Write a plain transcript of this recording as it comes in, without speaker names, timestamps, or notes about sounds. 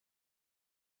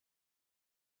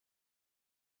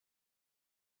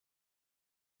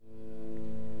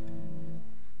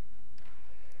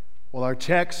Well, our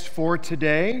text for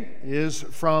today is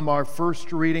from our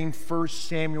first reading, 1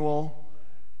 Samuel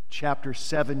chapter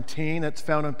 17. That's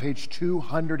found on page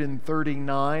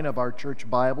 239 of our church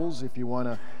Bibles, if you want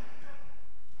to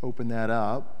open that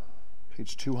up.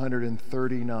 Page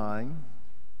 239.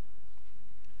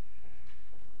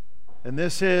 And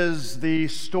this is the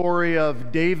story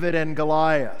of David and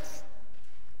Goliath,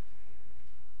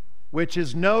 which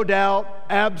is no doubt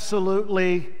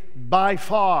absolutely by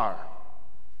far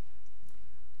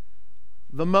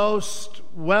the most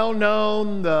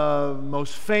well-known, the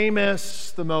most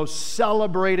famous, the most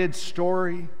celebrated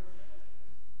story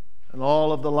in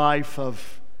all of the life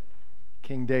of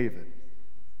King David.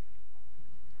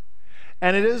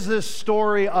 And it is this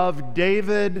story of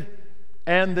David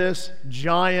and this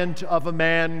giant of a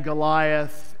man,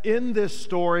 Goliath, in this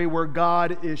story where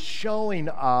God is showing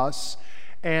us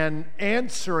and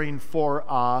answering for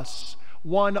us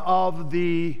one of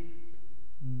the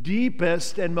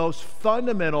deepest and most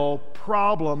fundamental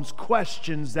problems,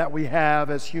 questions that we have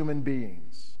as human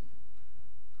beings.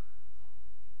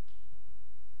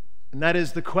 And that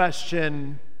is the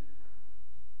question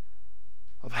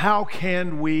of how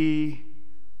can we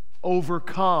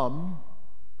overcome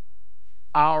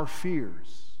our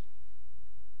fears?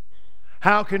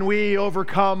 How can we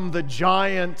overcome the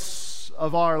giants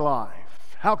of our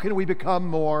life? How can we become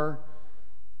more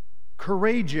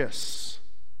courageous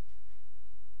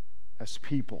as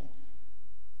people?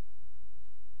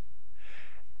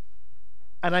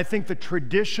 And I think the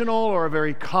traditional or a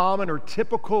very common or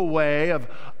typical way of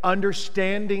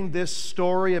understanding this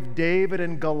story of David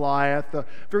and Goliath, the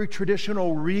very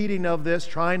traditional reading of this,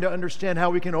 trying to understand how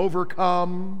we can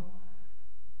overcome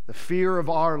the fear of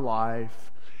our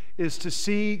life, is to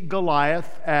see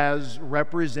Goliath as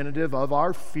representative of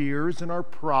our fears and our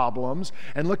problems.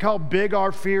 And look how big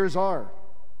our fears are.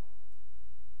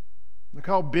 Look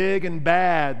how big and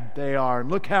bad they are, and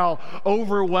look how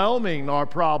overwhelming our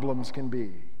problems can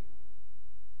be.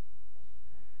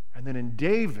 And then in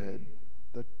David,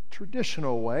 the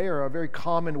traditional way, or a very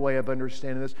common way of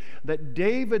understanding this, that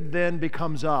David then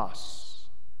becomes us.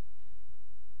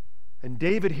 And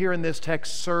David here in this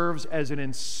text serves as an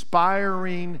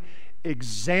inspiring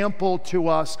example to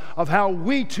us of how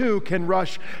we too can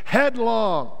rush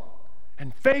headlong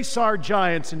and face our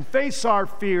giants and face our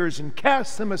fears and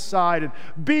cast them aside and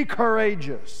be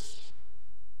courageous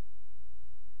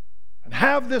and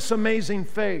have this amazing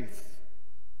faith.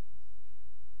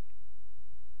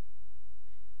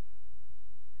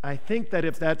 I think that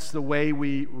if that's the way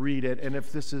we read it, and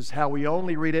if this is how we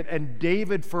only read it, and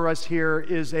David for us here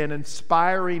is an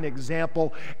inspiring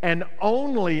example and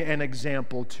only an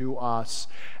example to us,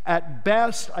 at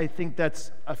best, I think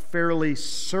that's a fairly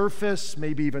surface,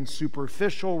 maybe even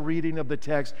superficial reading of the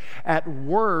text. At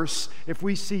worst, if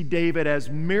we see David as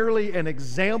merely an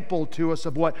example to us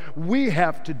of what we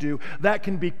have to do, that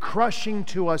can be crushing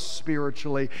to us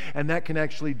spiritually, and that can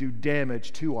actually do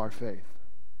damage to our faith.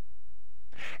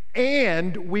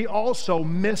 And we also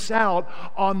miss out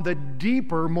on the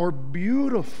deeper, more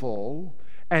beautiful,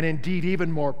 and indeed even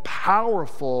more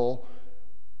powerful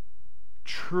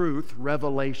truth,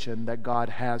 revelation that God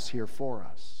has here for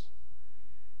us.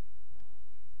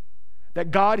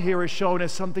 That God here is showing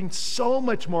us something so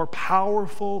much more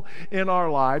powerful in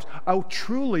our lives,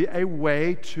 truly a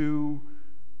way to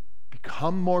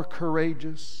become more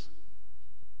courageous,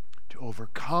 to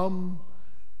overcome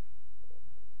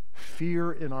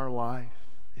fear in our life.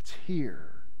 It's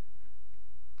here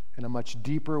in a much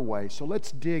deeper way. So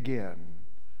let's dig in,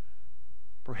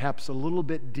 perhaps a little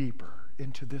bit deeper,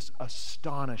 into this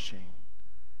astonishing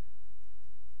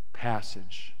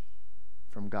passage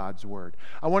from God's Word.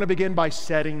 I want to begin by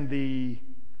setting the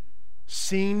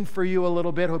scene for you a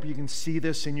little bit. Hope you can see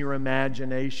this in your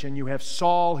imagination. You have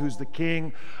Saul, who's the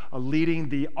king, leading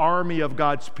the army of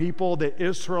God's people, the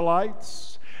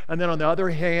Israelites. And then on the other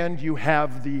hand, you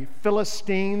have the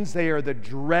Philistines. They are the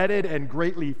dreaded and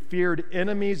greatly feared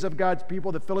enemies of God's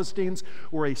people. The Philistines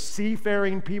were a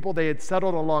seafaring people. They had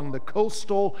settled along the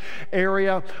coastal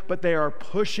area, but they are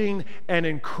pushing and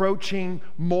encroaching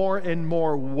more and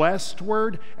more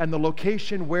westward. And the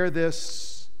location where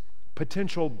this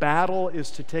potential battle is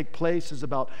to take place is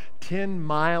about 10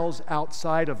 miles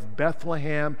outside of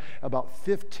Bethlehem, about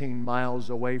 15 miles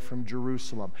away from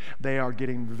Jerusalem. They are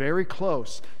getting very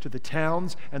close to the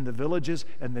towns and the villages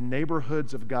and the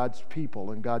neighborhoods of God's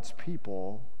people, and God's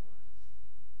people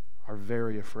are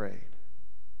very afraid.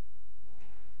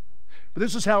 But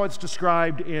this is how it's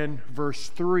described in verse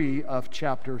 3 of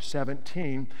chapter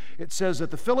 17. It says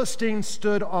that the Philistines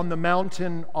stood on the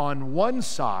mountain on one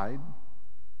side,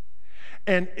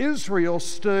 And Israel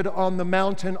stood on the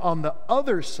mountain on the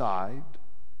other side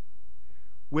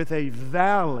with a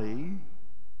valley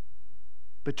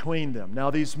between them. Now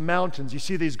these mountains, you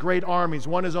see these great armies.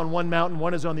 One is on one mountain,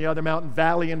 one is on the other mountain,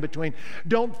 valley in between.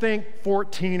 Don't think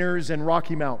 14ers and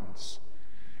Rocky Mountains.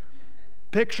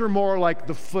 Picture more like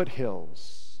the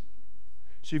foothills.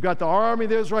 So you've got the army of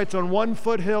the Israelites on one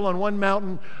foothill, on one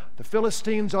mountain, the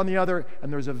Philistines on the other,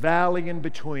 and there's a valley in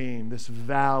between, this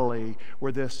valley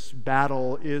where this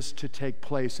battle is to take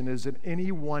place. And is it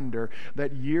any wonder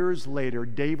that years later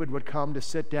David would come to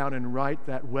sit down and write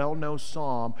that well-known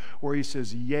psalm where he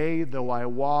says, "Yea, though I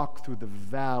walk through the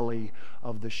valley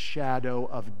of the shadow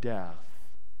of death."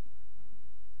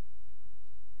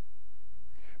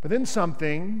 But then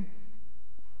something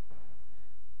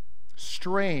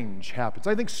strange happens.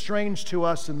 I think strange to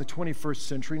us in the 21st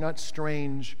century, not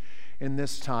strange in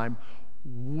this time.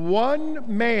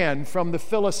 One man from the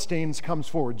Philistines comes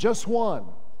forward, just one.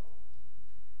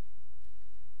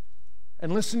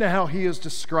 And listen to how he is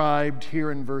described here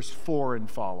in verse 4 and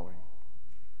following.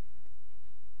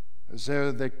 As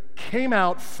there came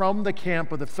out from the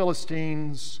camp of the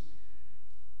Philistines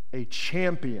a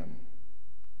champion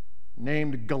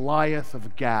named Goliath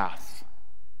of Gath,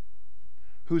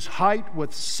 whose height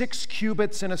was 6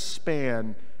 cubits in a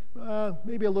span,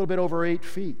 maybe a little bit over 8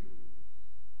 feet.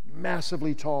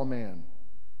 Massively tall man.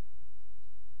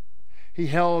 He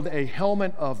held a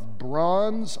helmet of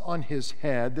bronze on his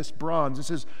head. This bronze,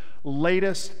 this is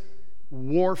latest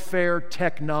warfare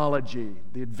technology,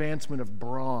 the advancement of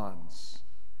bronze.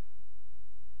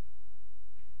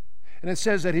 And it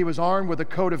says that he was armed with a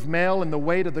coat of mail, and the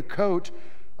weight of the coat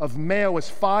of mail was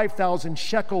 5,000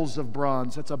 shekels of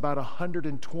bronze. That's about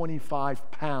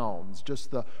 125 pounds, just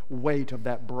the weight of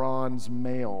that bronze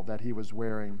mail that he was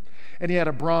wearing. And he had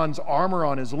a bronze armor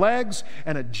on his legs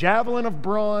and a javelin of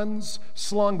bronze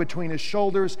slung between his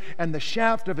shoulders, and the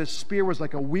shaft of his spear was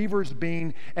like a weaver's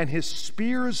beam, and his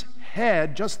spear's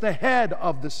head, just the head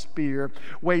of the spear,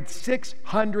 weighed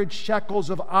 600 shekels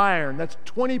of iron. That's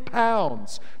 20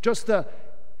 pounds, just the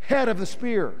head of the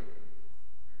spear.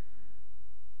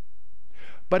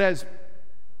 But as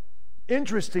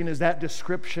interesting as that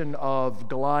description of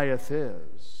Goliath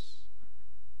is,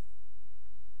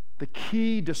 the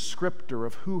key descriptor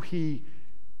of who he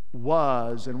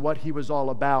was and what he was all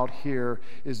about here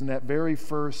is in that very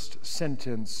first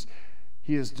sentence.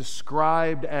 He is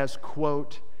described as,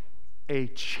 quote, a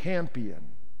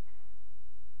champion.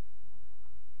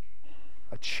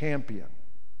 A champion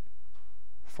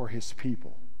for his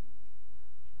people.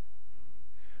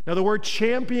 Now the word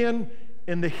champion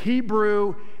in the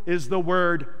Hebrew is the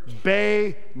word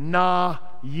Benaim.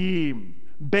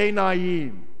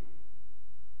 Benaim.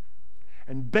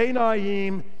 And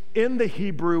Benaim in the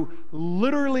Hebrew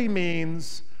literally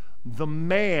means the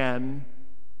man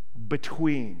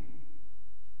between.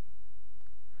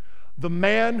 The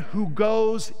man who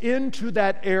goes into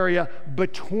that area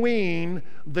between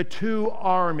the two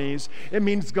armies. It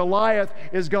means Goliath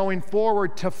is going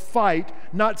forward to fight,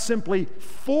 not simply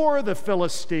for the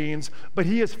Philistines, but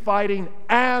he is fighting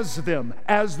as them,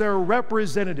 as their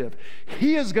representative.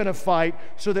 He is going to fight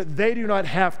so that they do not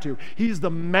have to. He's the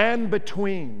man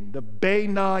between, the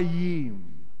Benaim,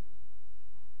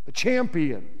 the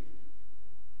champion.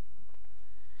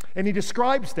 And he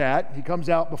describes that. He comes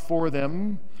out before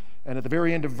them. And at the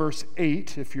very end of verse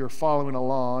 8, if you're following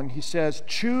along, he says,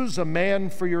 "Choose a man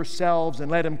for yourselves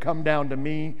and let him come down to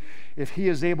me. If he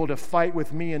is able to fight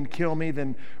with me and kill me,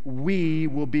 then we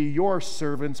will be your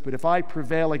servants. But if I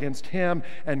prevail against him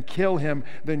and kill him,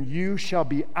 then you shall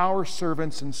be our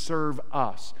servants and serve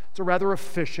us." It's a rather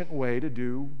efficient way to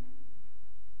do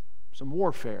some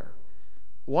warfare.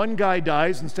 One guy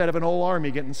dies instead of an whole army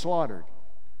getting slaughtered.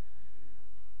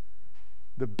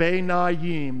 The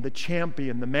Benaim, the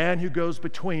champion, the man who goes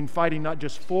between, fighting not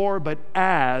just for, but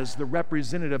as the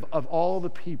representative of all the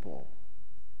people.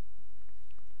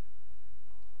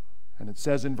 And it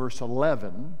says in verse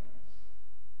 11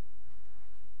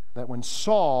 that when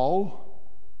Saul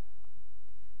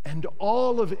and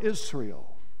all of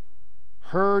Israel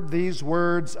heard these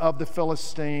words of the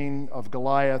Philistine, of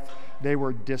Goliath, they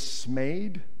were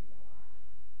dismayed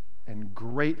and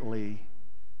greatly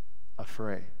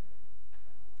afraid.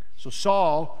 So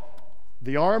Saul,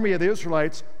 the army of the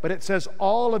Israelites, but it says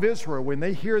all of Israel, when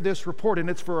they hear this report, and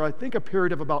it's for, I think, a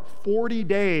period of about 40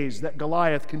 days that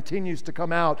Goliath continues to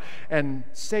come out and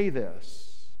say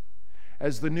this.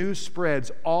 As the news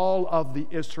spreads, all of the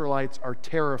Israelites are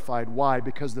terrified. Why?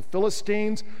 Because the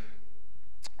Philistines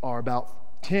are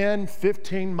about 10,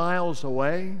 15 miles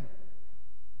away.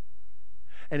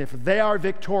 And if they are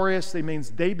victorious, it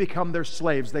means they become their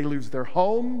slaves. They lose their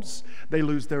homes, they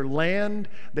lose their land,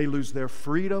 they lose their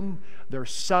freedom. Their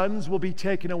sons will be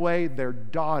taken away, their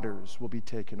daughters will be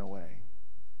taken away.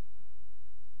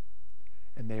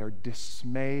 And they are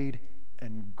dismayed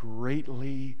and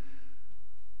greatly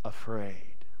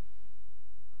afraid.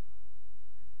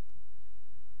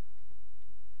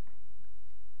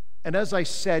 And as I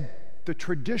said, the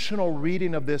traditional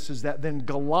reading of this is that then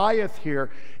Goliath here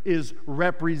is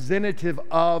representative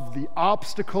of the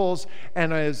obstacles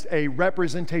and as a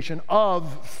representation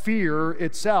of fear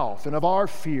itself and of our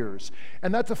fears.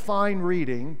 And that's a fine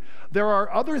reading. There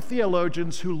are other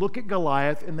theologians who look at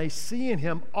Goliath and they see in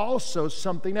him also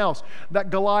something else. That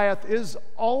Goliath is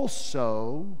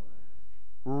also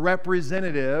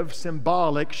representative,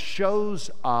 symbolic, shows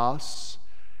us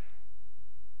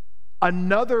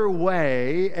another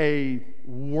way, a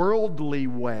worldly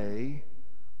way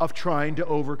of trying to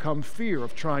overcome fear,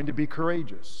 of trying to be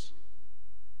courageous.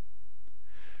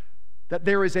 That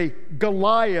there is a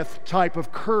Goliath type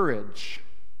of courage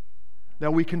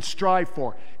that we can strive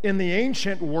for. In the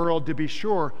ancient world, to be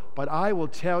sure, but I will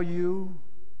tell you,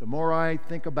 the more I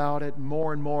think about it,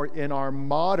 more and more in our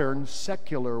modern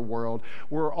secular world,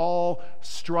 we're all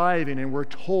striving and we're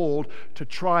told to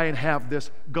try and have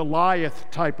this Goliath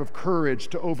type of courage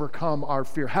to overcome our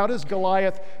fear. How does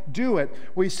Goliath do it?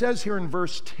 Well, he says here in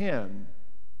verse 10,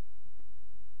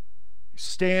 he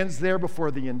stands there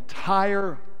before the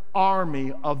entire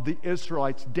army of the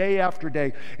Israelites day after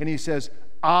day, and he says,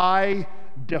 I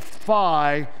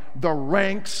defy the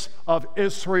ranks of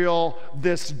Israel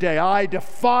this day. I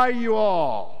defy you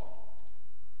all.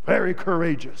 Very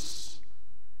courageous.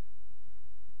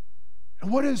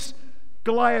 And what is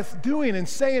Goliath doing and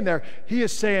saying there? He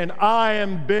is saying, I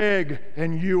am big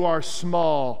and you are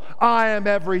small. I am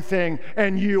everything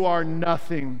and you are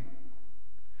nothing.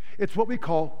 It's what we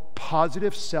call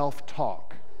positive self-talk.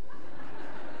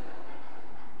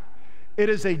 It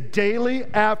is a daily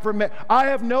affirmation. I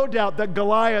have no doubt that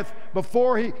Goliath,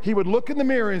 before he would look in the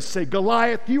mirror and say,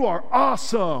 Goliath, you are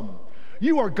awesome.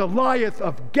 You are Goliath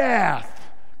of Gath.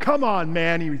 Come on,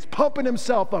 man. He's pumping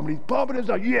himself up. He's pumping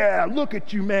himself. Yeah, look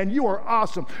at you, man. You are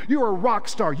awesome. You are a rock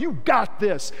star. You got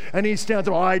this. And he stands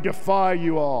up, I defy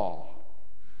you all.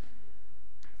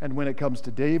 And when it comes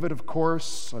to David, of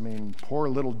course, poor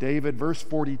little David, verse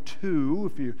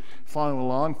 42, if you follow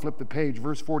along, flip the page,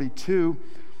 verse 42,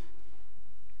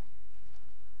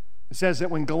 it says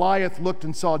that when Goliath looked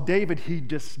and saw David, he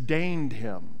disdained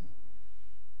him.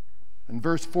 In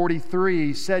verse 43,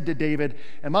 he said to David,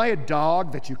 am I a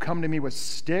dog that you come to me with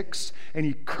sticks? And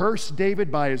he cursed David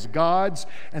by his gods.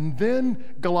 And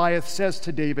then Goliath says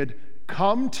to David,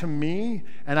 come to me,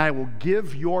 and I will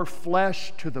give your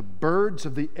flesh to the birds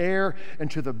of the air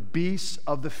and to the beasts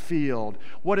of the field.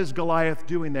 What is Goliath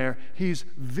doing there? He's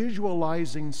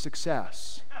visualizing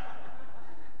success.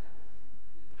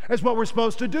 That's what we're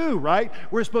supposed to do, right?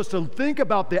 We're supposed to think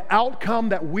about the outcome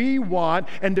that we want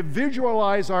and to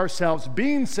visualize ourselves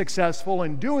being successful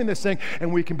and doing this thing,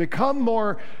 and we can become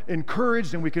more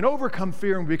encouraged and we can overcome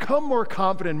fear and become more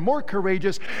confident, more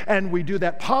courageous, and we do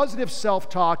that positive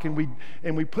self-talk and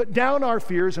we put down our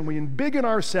fears and we embiggen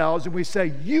ourselves and we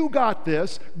say, you got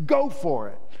this, go for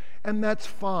it. And that's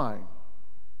fine.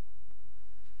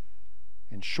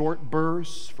 In short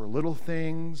bursts, for little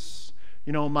things.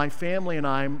 You know, my family and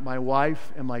I, my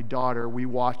wife and my daughter, we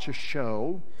watch a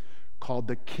show called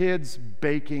the Kids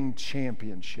Baking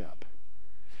Championship.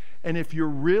 And if you're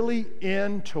really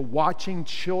into watching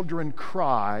children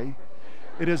cry,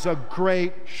 it is a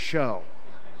great show.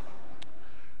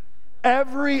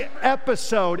 Every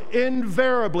episode,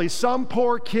 invariably, some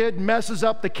poor kid messes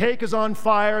up, the cake is on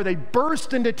fire, they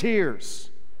burst into tears.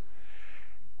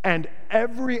 And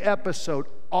every episode,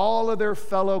 all of their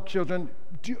fellow children,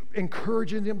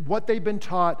 encouraging them, what they've been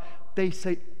taught, they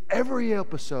say, every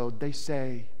episode, they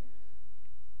say,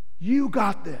 you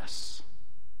got this.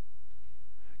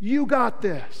 You got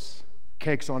this.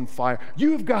 Cake's on fire.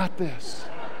 You've got this.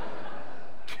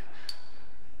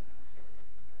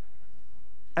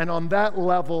 And on that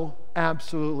level,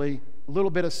 absolutely, a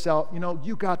little bit of self,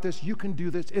 you got this, you can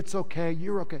do this, it's okay,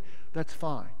 you're okay. That's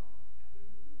fine.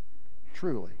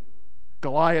 Truly.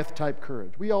 Goliath-type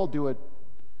courage. We all do it.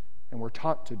 And we're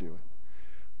taught to do it.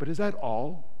 But is that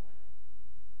all?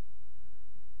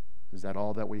 Is that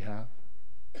all that we have?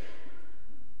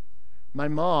 My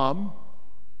mom,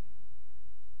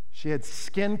 she had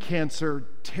skin cancer,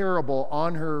 terrible,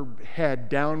 on her head,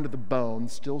 down to the bone,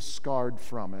 still scarred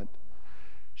from it.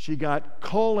 She got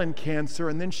colon cancer,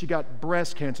 and then she got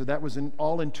breast cancer. That was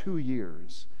all in 2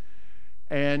 years.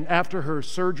 And after her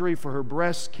surgery for her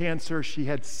breast cancer, she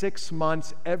had 6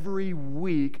 months every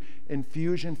week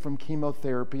infusion from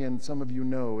chemotherapy, and some of you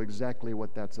know exactly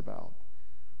what that's about.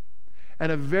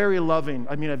 And a very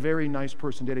nice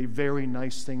person did a very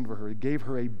nice thing for her. He gave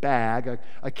her a bag,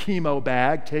 a chemo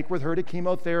bag, take with her to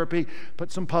chemotherapy,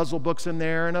 put some puzzle books in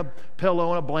there and a pillow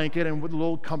and a blanket and with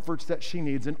little comforts that she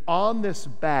needs. And on this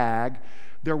bag,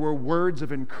 there were words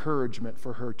of encouragement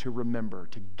for her to remember,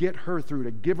 to get her through,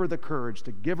 to give her the courage,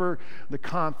 to give her the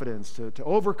confidence, to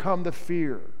overcome the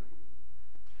fear.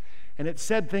 And it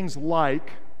said things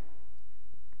like,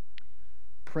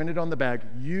 printed on the bag,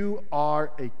 "You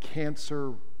are a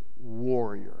cancer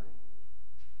warrior."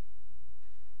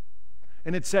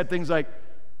 And it said things like,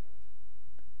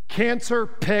 "Cancer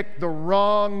picked the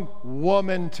wrong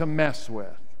woman to mess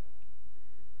with."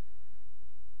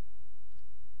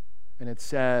 And it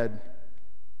said,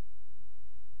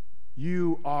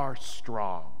 "You are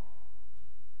strong."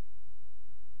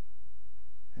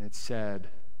 And it said,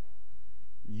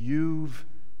 "You've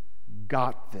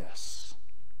got this!"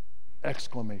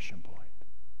 Exclamation point.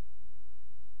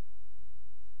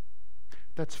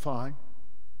 That's fine.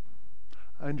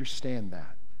 I understand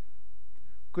that.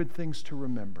 Good things to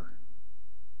remember.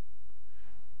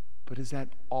 But is that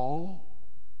all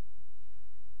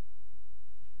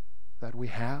that we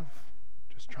have?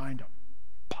 Just trying to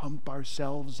pump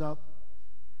ourselves up?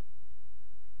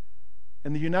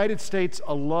 In the United States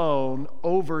alone,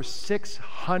 over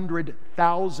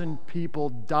 600,000 people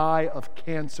die of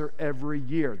cancer every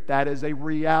year. That is a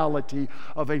reality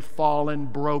of a fallen,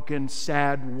 broken,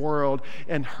 sad world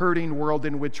and hurting world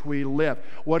in which we live.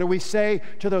 What do we say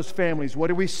to those families? What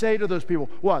do we say to those people?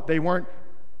 What? They weren't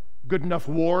good enough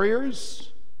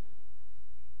warriors?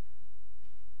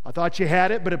 I thought you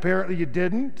had it, but apparently you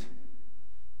didn't.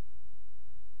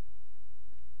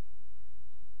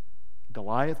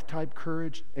 Goliath-type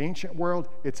courage, ancient world,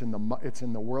 it's in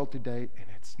the world today, and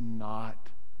it's not.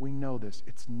 We know this.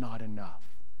 It's not enough.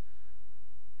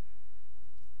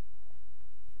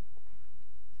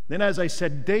 Then, as I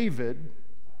said, David,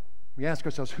 we ask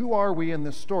ourselves, who are we in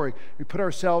this story? We put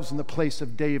ourselves in the place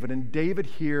of David, and David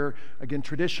here, again,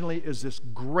 traditionally is this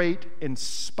great,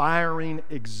 inspiring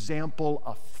example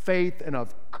of faith and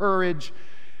of courage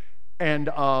and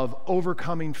of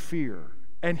overcoming fear.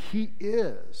 And he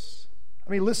is.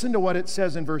 Listen to what it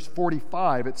says in verse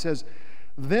 45. It says,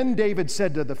 "Then David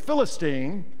said to the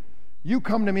Philistine, 'You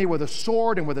come to me with a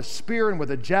sword and with a spear and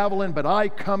with a javelin, but I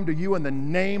come to you in the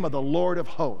name of the Lord of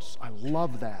hosts.'" I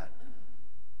love that.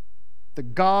 "The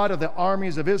God of the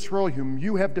armies of Israel, whom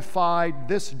you have defied,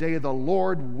 this day the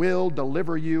Lord will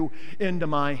deliver you into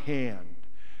my hand."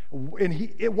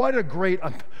 And what a great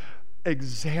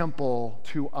example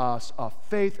to us of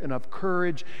faith and of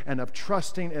courage and of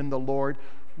trusting in the Lord.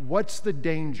 What's the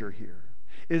danger here?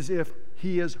 Is if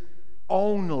he is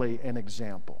only an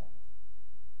example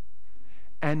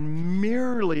and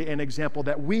merely an example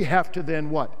that we have to then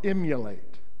what?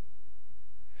 Emulate.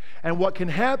 And what can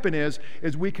happen is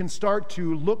we can start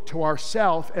to look to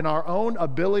ourselves and our own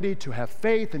ability to have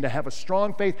faith and to have a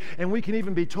strong faith, and we can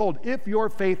even be told, if your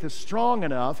faith is strong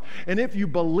enough, and if you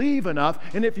believe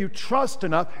enough, and if you trust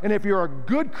enough, and if you're a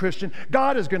good Christian,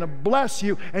 God is going to bless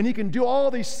you, and he can do all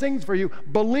these things for you.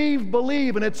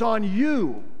 Believe, and it's on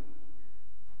you.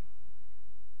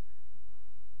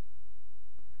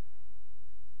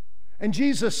 And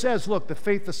Jesus says, look, the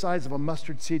faith the size of a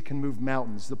mustard seed can move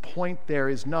mountains. The point there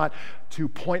is not to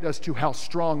point us to how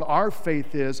strong our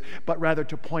faith is, but rather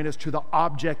to point us to the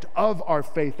object of our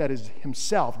faith, that is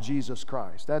himself, Jesus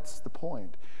Christ. That's the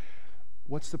point.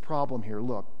 What's the problem here?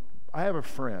 Look, I have a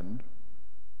friend.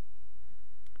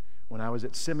 When I was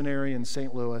at seminary in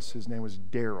St. Louis, his name was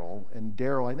Daryl. And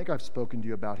Daryl, I think I've spoken to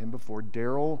you about him before.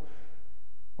 Daryl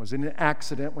was in an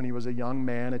accident when he was a young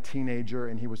man, a teenager,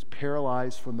 and he was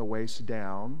paralyzed from the waist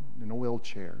down in a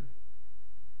wheelchair.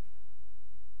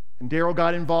 And Daryl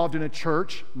got involved in a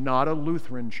church, not a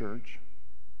Lutheran church.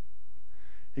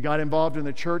 He got involved in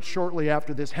the church shortly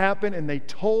after this happened, and they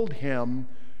told him,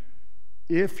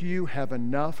 if you have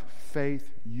enough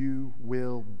faith, you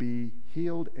will be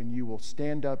healed and you will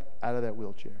stand up out of that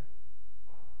wheelchair.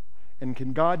 And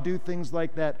can God do things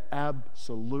like that?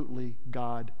 Absolutely,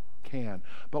 God can.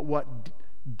 But what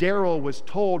Daryl was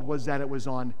told was that it was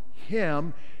on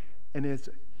him and it's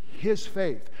his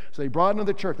faith. So they brought him to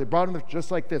the church. They brought him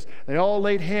just like this. They all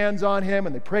laid hands on him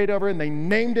and they prayed over it and they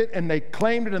named it and they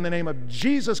claimed it in the name of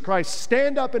Jesus Christ.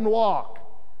 Stand up and walk.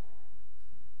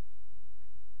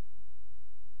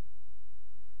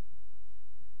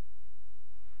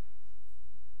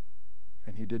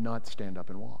 And he did not stand up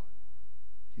and walk.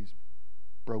 He's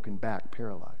broken back,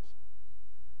 paralyzed.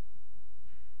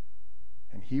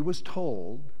 And he was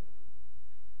told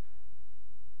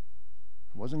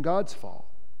it wasn't God's fault.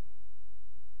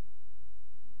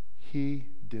 He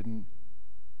didn't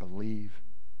believe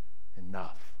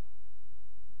enough.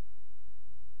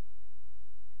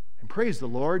 And praise the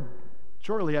Lord,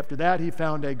 shortly after that, he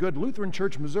found a good Lutheran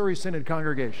Church Missouri Synod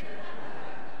congregation.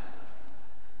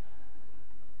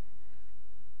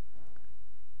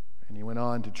 And he went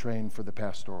on to train for the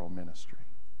pastoral ministry.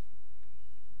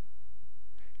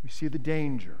 You see the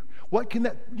danger. You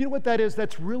know what that is?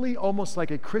 That's really almost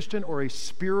like a Christian or a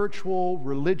spiritual,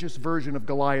 religious version of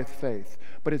Goliath faith,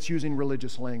 but it's using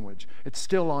religious language. It's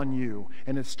still on you,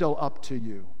 and it's still up to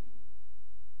you.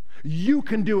 You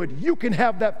can do it. You can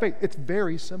have that faith. It's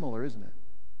very similar, isn't it?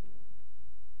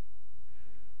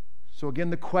 So again,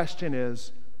 the question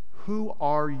is, who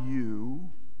are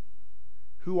you?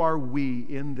 Who are we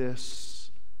in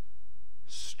this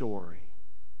story?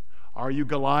 Are you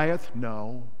Goliath?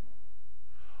 No.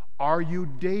 Are you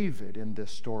David in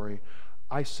this story?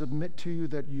 I submit to you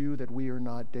that we are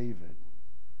not David.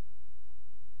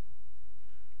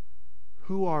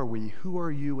 Who are we? Who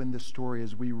are you in this story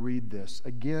as we read this?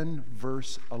 Again,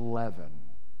 verse 11.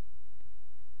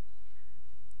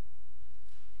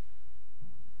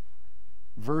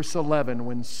 Verse 11,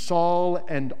 when Saul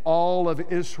and all of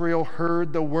Israel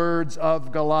heard the words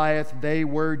of Goliath, they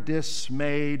were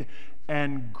dismayed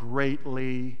and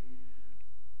greatly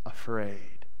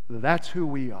afraid. That's who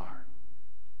we are.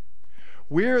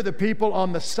 We're the people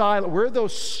on the side. We're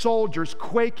those soldiers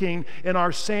quaking in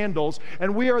our sandals,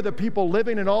 and we are the people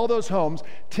living in all those homes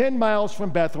 10 miles from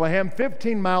Bethlehem,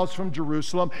 15 miles from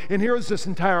Jerusalem, and here is this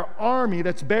entire army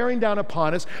that's bearing down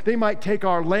upon us. They might take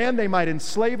our land, they might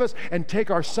enslave us, and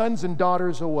take our sons and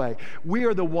daughters away. We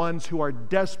are the ones who are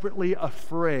desperately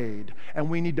afraid, and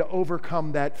we need to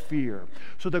overcome that fear.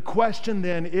 So the question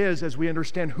then is, as we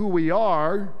understand who we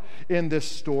are in this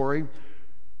story,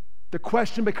 the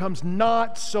question becomes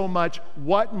not so much,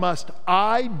 what must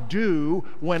I do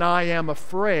when I am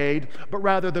afraid? But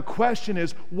rather the question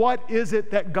is, what is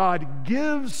it that God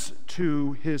gives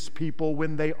to His people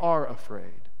when they are afraid?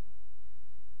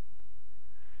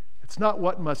 It's not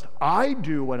what must I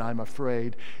do when I'm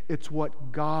afraid. It's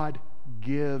what God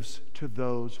gives to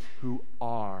those who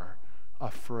are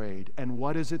afraid. And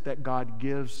what is it that God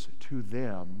gives to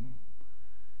them?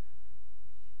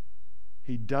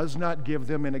 He does not give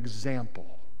them an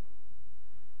example.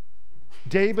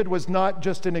 David was not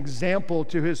just an example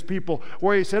to his people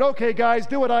where he said, okay, guys,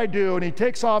 do what I do. And he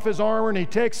takes off his armor and he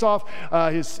takes off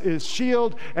his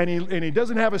shield and he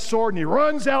doesn't have a sword and he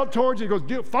runs out towards it. He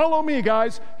goes, follow me,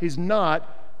 guys. He's not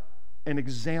an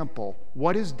example.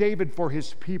 What is David for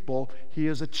his people? He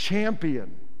is a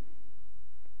champion.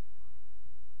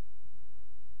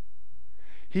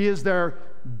 He is their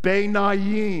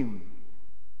Benayim.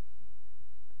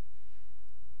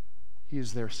 He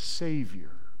is their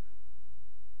Savior.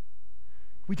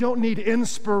 We don't need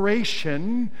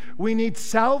inspiration. We need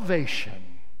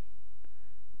salvation.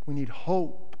 We need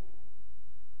hope.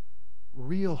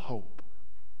 Real hope.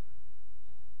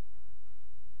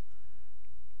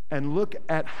 And look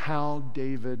at how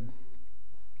David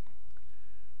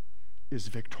is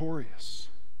victorious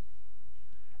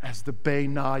as the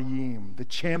Benayim, the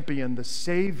champion, the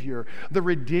Savior, the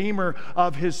Redeemer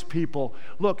of his people.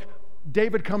 Look,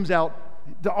 David comes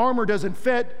out, the armor doesn't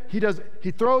fit, he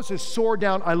throws his sword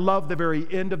down. I love the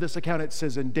very end of this account. It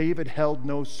says, and David held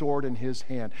no sword in his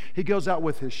hand. He goes out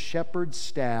with his shepherd's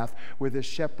staff, with his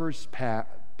shepherd's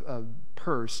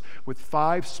purse, with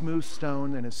 5 smooth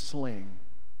stones and a sling.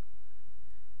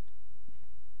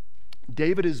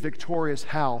 David is victorious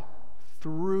how?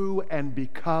 Through and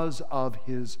because of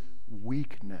his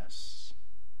weakness.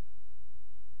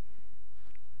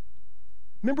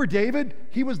 Remember David?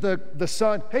 He was the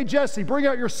son. Hey, Jesse, bring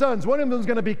out your sons. One of them is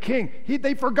going to be king.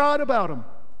 They forgot about him.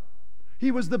 He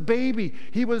was the baby.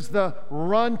 He was the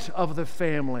runt of the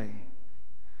family.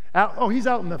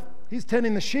 He's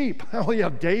tending the sheep. Oh, yeah,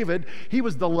 David. He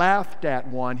was the laughed at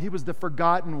one. He was the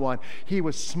forgotten one. He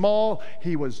was small.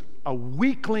 He was a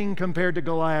weakling compared to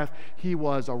Goliath. He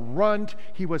was a runt.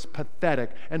 He was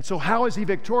pathetic. And so how is he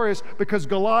victorious? Because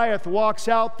Goliath walks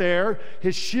out there.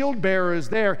 His shield bearer is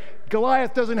there.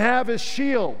 Goliath doesn't have his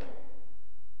shield.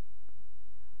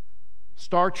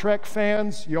 Star Trek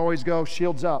fans, you always go,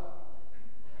 shields up.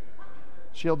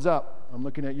 Shields up. I'm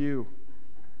looking at you.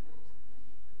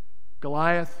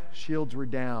 Goliath, shields were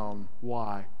down.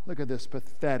 Why? Look at this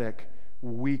pathetic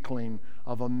weakling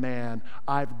of a man.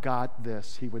 I've got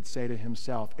this, he would say to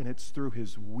himself. And it's through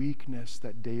his weakness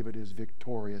that David is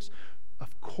victorious.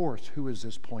 Of course, who is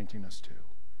this pointing us to?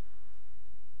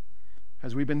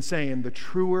 As we've been saying, the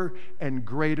truer and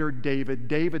greater David,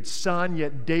 David's son,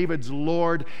 yet David's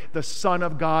Lord, the Son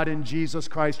of God in Jesus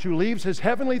Christ, who leaves his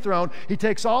heavenly throne. He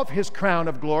takes off his crown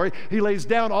of glory. He lays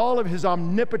down all of his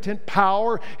omnipotent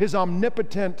power, his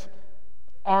omnipotent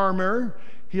armor.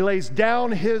 He lays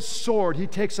down his sword. He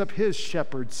takes up his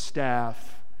shepherd's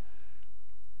staff.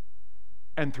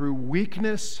 And through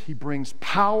weakness, he brings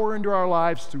power into our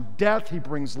lives. Through death, he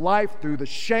brings life. Through the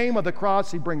shame of the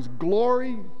cross, he brings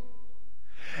glory.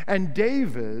 And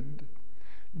David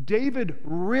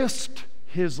risked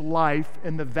his life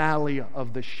in the valley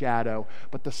of the shadow.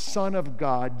 But the Son of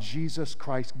God, Jesus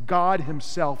Christ, God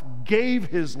himself, gave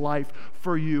his life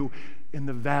for you in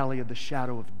the valley of the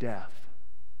shadow of death.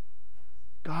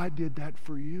 God did that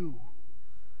for you.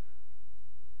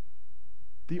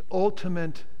 The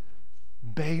ultimate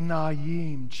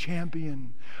Benayim,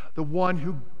 champion, the one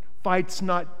who fights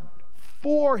not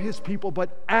for his people,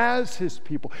 but as his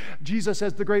people. Jesus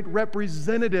as the great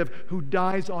representative who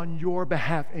dies on your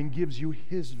behalf and gives you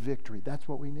his victory. That's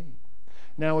what we need.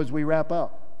 Now, as we wrap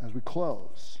up, as we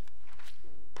close,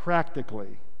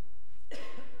 practically,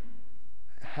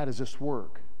 how does this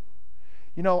work?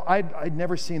 You know, I'd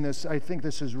never seen this. I think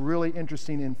this is really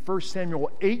interesting. In 1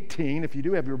 Samuel 18, if you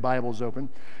do have your Bibles open,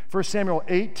 1 Samuel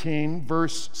 18,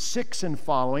 verse 6 and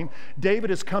following,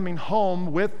 David is coming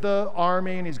home with the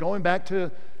army, and he's going back to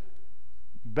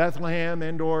Bethlehem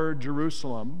and or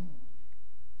Jerusalem.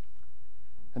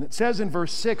 And it says in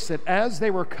verse 6 that as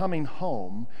they were coming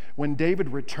home, when David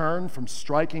returned from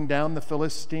striking down the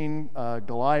Philistine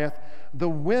Goliath, the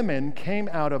women came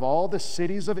out of all the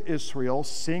cities of Israel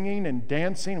singing and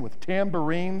dancing with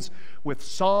tambourines, with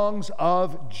songs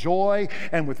of joy,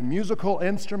 and with musical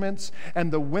instruments. And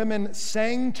the women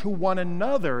sang to one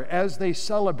another as they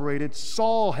celebrated,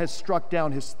 Saul has struck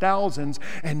down his thousands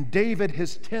and David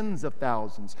his tens of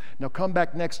thousands. Now come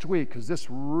back next week, because this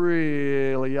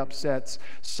really upsets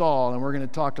Saul, and we're going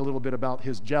to talk a little bit about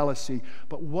his jealousy.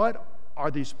 But what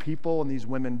are these people and these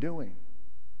women doing?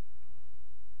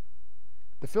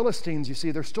 The Philistines, you see,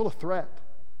 they're still a threat.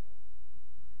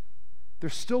 They're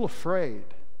still afraid.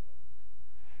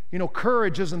 You know,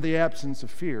 courage isn't the absence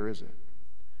of fear, is it?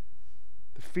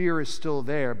 The fear is still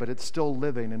there, but it's still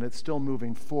living and it's still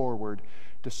moving forward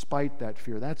despite that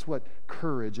fear. That's what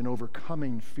courage and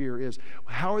overcoming fear is.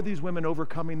 How are these women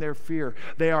overcoming their fear?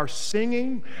 They are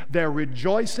singing, they're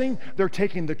rejoicing, they're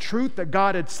taking the truth that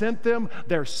God had sent them,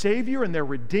 their Savior and their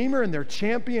Redeemer and their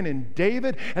champion in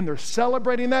David, and they're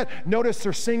celebrating that. Notice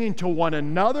they're singing to one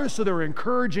another, so they're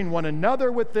encouraging one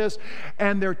another with this,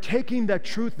 and they're taking that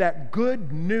truth, that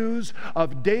good news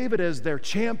of David as their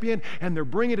champion, and they're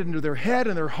bringing it into their head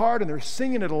and their heart, and they're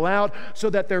singing it aloud so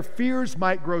that their fears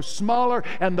might grow smaller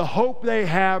and the hope they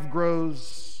have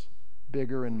grows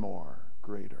bigger and more,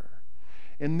 greater.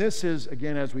 And this is,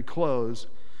 again, as we close,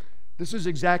 this is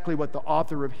exactly what the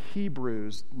author of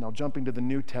Hebrews, now jumping to the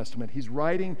New Testament, he's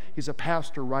a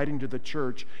pastor writing to the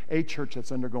church, a church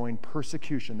that's undergoing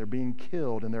persecution. They're being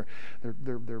killed, and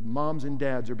their moms and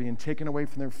dads are being taken away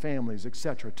from their families,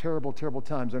 etc. Terrible, terrible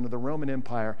times under the Roman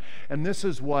Empire. And this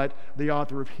is what the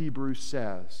author of Hebrews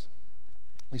says.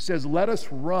 He says, let us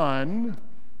run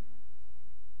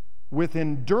with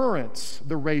endurance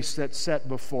the race that's set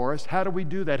before us. How do we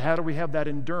do that? How do we have that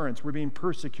endurance? We're being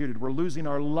persecuted. We're losing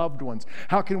our loved ones.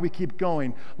 How can we keep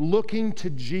going? Looking to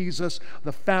Jesus,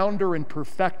 the founder and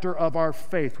perfecter of our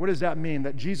faith. What does that mean?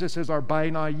 That Jesus is our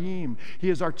Benayim. He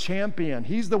is our champion.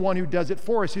 He's the one who does it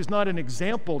for us. He's not an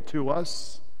example to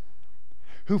us.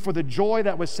 Who for the joy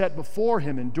that was set before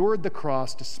him endured the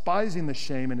cross, despising the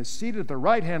shame, and is seated at the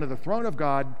right hand of the throne of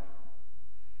God.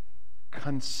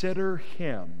 Consider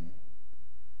him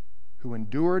who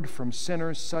endured from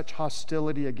sinners such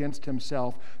hostility against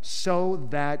himself, so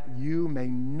that you may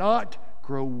not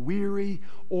grow weary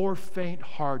or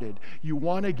faint-hearted. You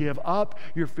want to give up.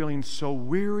 You're feeling so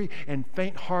weary and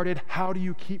faint-hearted. How do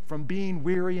you keep from being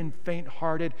weary and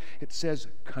faint-hearted? It says,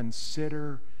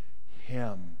 consider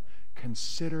him.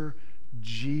 Consider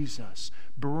Jesus.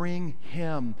 Bring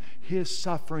him, his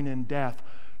suffering and death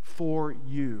for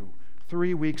you.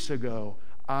 3 weeks ago,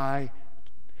 I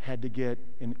had to get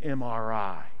an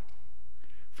MRI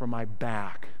for my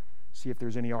back. See if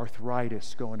there's any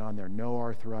arthritis going on there. No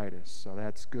arthritis, so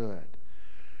that's good.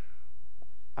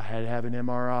 I had to have an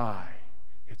MRI.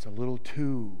 It's a little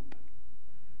tube.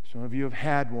 Some of you have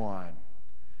had one.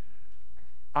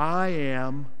 I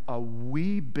am a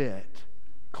wee bit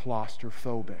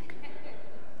claustrophobic.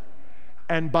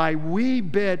 And by wee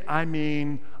bit, I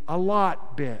mean a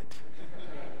lot bit.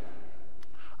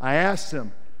 I asked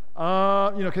him,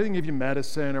 Because they can give you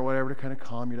medicine or whatever to kind of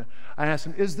calm you down. I asked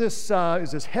him, is this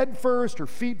head first or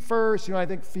feet first? I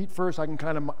think feet first. I can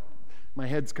kind of, my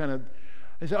head's kind of,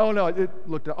 I said, oh no,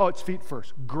 it's feet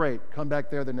first. Great. Come back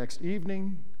there the next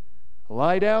evening.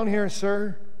 Lie down here,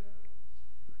 sir.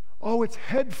 Oh, it's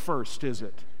head first, is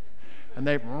it? And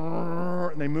they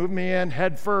move me in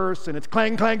head first, and it's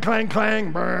clang, clang, clang,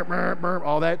 clang, burr, burr, burr,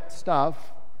 all that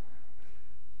stuff.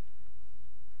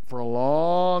 For a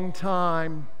long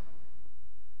time,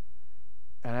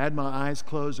 and I had my eyes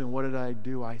closed, and what did I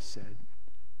do? I said,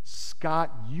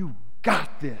 Scott, you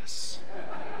got this.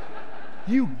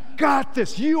 You got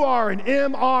this. You are an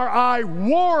MRI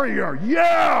warrior.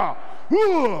 Yeah!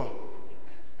 Woo!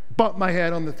 Bumped my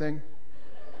head on the thing.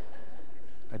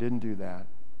 I didn't do that.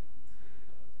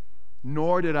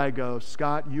 Nor did I go,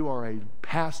 Scott, you are a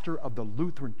pastor of the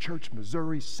Lutheran Church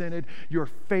Missouri Synod. Your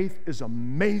faith is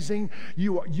amazing.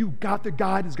 You got the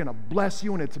God who's going to bless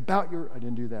you, and it's about your... I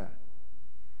didn't do that.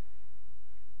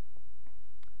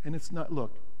 And it's not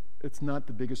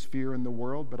the biggest fear in the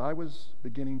world, but I was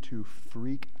beginning to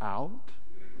freak out.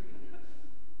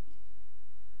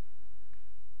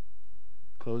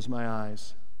 Closed my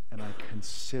eyes, and I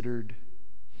considered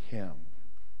him.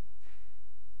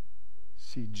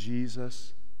 See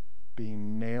Jesus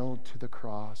being nailed to the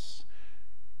cross,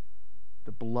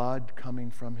 the blood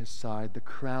coming from his side, the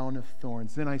crown of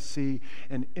thorns. Then I see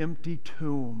an empty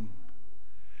tomb.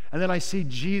 And then I see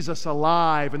Jesus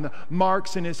alive and the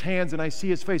marks in his hands, and I see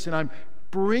his face, and I'm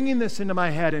bringing this into my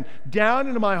head and down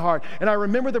into my heart. And I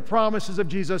remember the promises of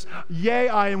Jesus. Yea,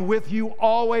 I am with you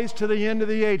always to the end of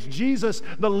the age. Jesus,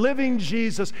 the living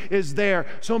Jesus, is there.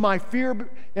 So my fear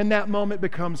in that moment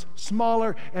becomes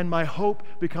smaller, and my hope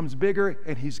becomes bigger,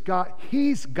 and he's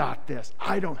got this.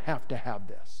 I don't have to have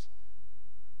this.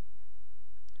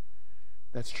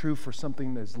 That's true for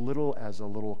something as little as a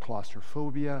little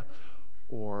claustrophobia,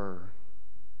 or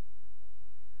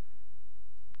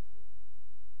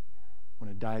when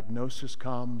a diagnosis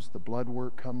comes, the blood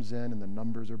work comes in and the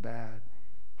numbers are bad.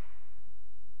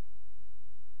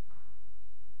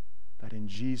 That in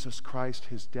Jesus Christ,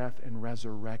 his death and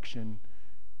resurrection,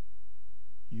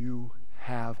 you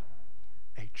have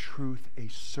a truth, a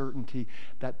certainty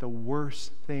that the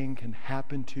worst thing can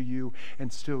happen to you,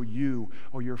 and still you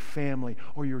or your family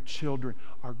or your children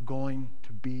are going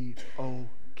to be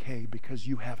okay, because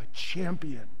you have a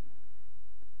champion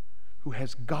who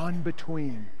has gone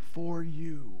between for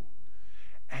you,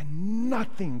 and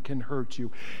nothing can hurt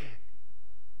you.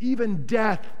 Even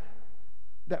death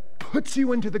that puts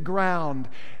you into the ground,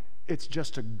 it's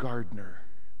just a gardener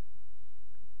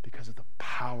because of the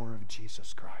power of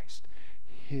Jesus Christ,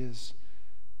 his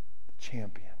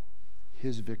champion,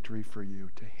 his victory for you.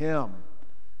 To him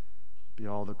be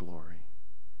all the glory.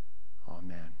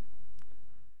 Amen.